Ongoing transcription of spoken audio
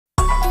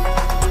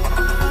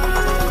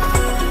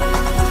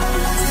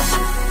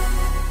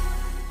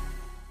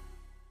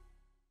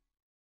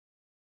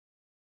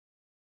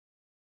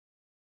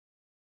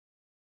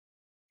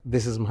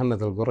This is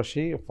Mohannad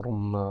Alqurashi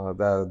from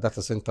the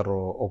data center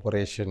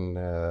operation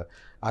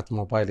at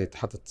Mobily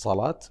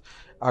Salat.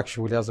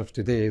 Actually, as of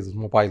today,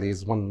 Mobily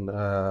is one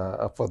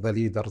of the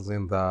leaders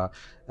in the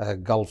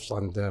Gulf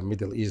and the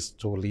Middle East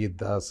to lead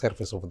the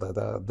service of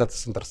the data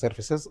center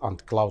services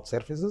and cloud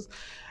services.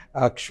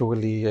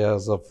 Actually,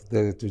 as of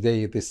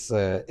today, this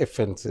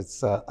event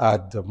it's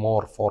add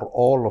more for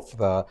all of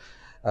the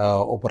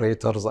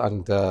operators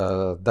and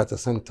data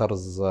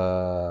centers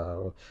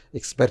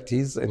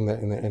expertise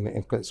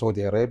in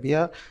Saudi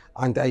Arabia,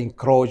 and I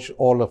encourage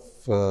all of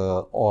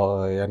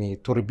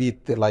to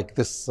repeat like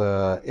this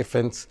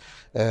events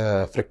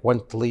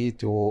frequently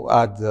to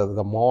add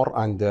the more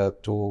and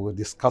to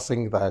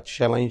discussing the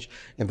challenge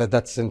in the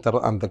data center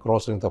and the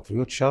growth in the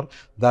future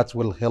that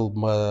will help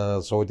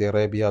Saudi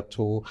Arabia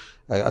to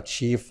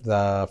achieve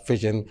the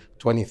vision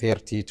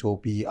 2030 to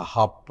be a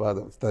hub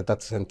of the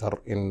data center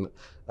in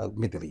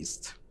Middle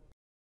East.